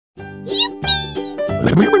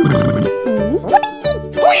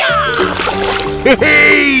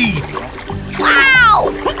Hey! Wow!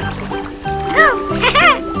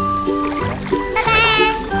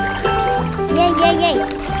 Yay, yay, yay!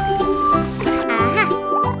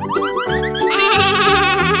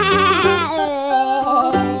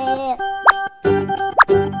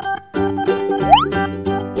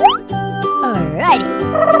 Alrighty.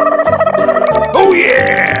 Oh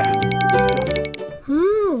yeah!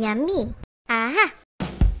 Yummy.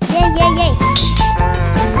 Yay, yay, yay!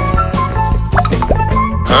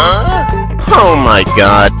 Huh? Oh my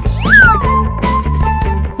god.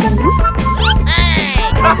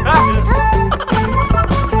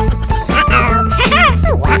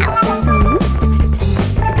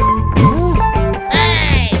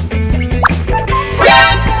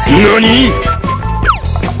 NANI?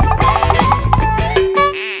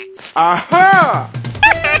 Aha!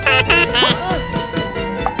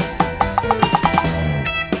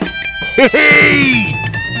 Hey!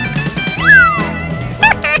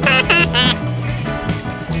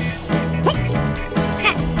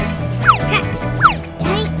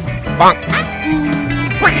 Bonk.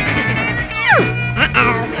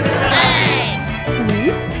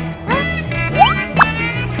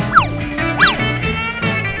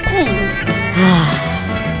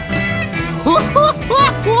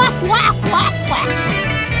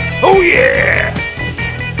 Oh yeah!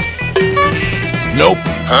 Nope.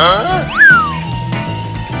 Huh?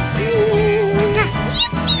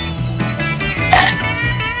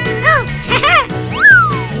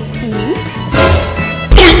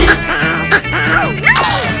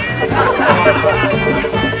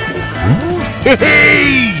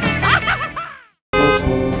 Hey!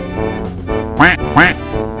 Quack, quack.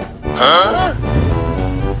 Huh?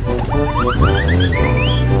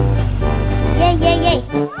 Yay, yay, yay!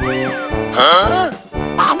 Huh?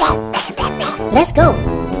 Let's go!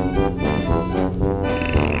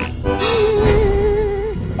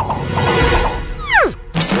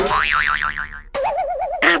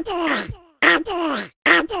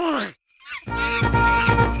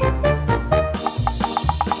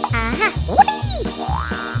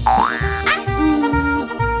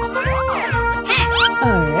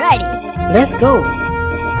 Alrighty, let's go.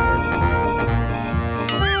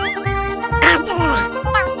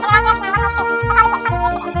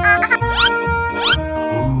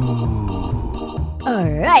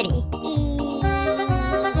 Alrighty.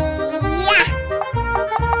 Yeah.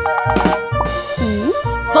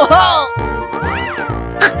 Ho ho!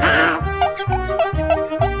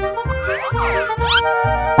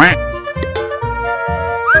 Quack.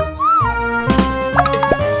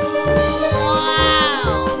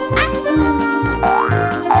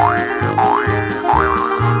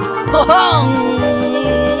 Ho ho!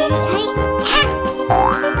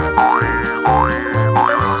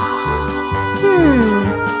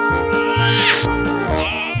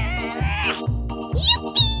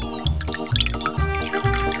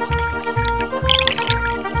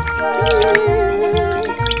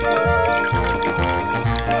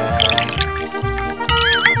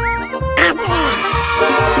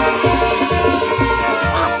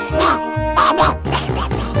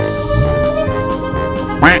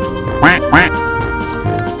 Quack, quack, quack.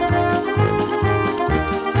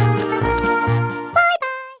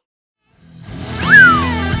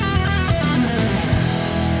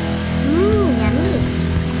 Yummy.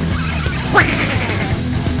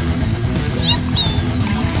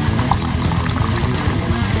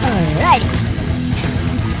 Alrighty.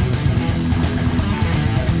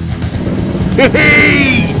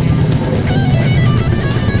 Hey!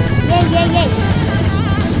 Yay, yay, yay!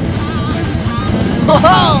 Ho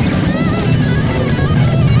ho!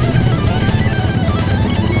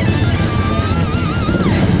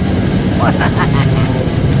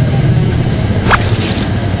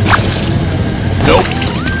 Nope.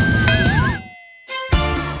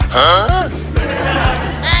 Huh?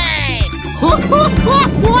 Hey!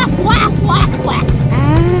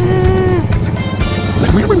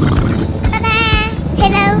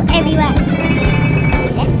 Hello, everyone.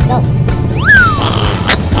 Let's go.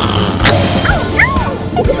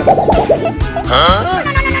 Huh?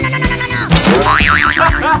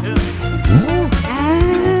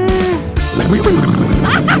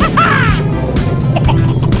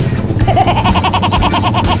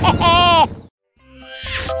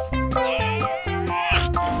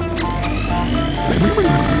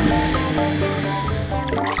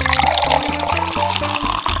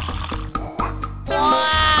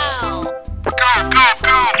 Wow!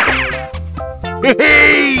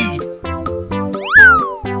 Hey!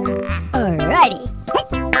 Alrighty.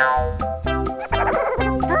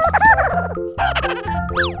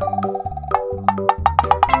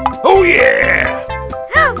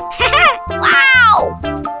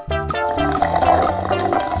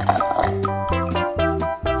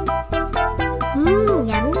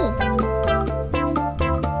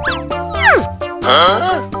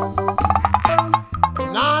 Huh?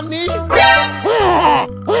 Nani?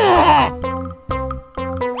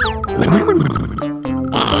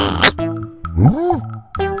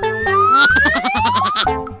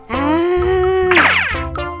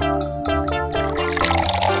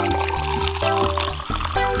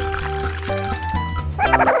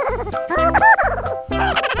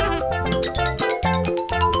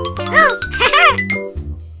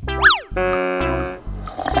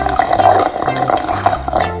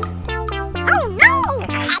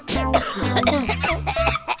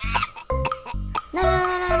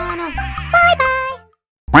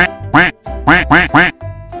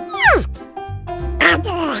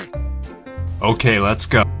 Okay, let's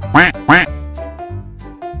go.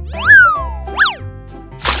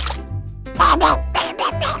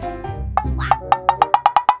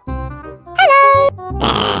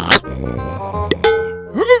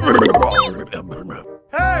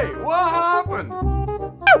 Hey, what happened?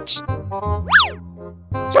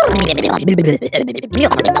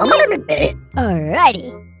 Alrighty.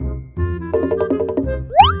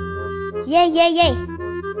 Yay, yay, yay.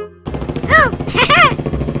 Oh, haha.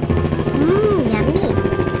 Yummy.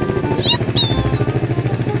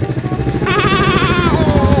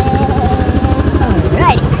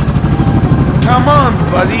 Alrighty. Come on,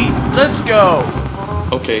 buddy. Let's go.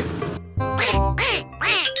 Okay.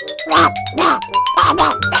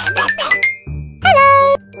 Hello.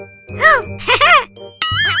 Oh, haha.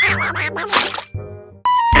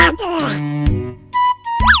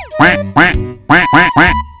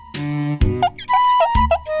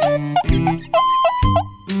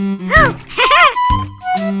 Oh, haha.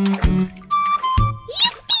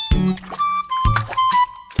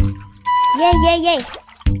 Yay, yay, yay.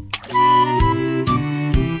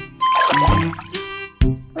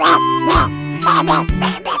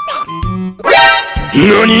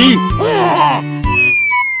 Nani?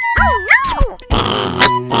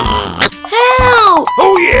 Help!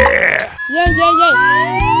 Oh yeah! Yay, yay, yay.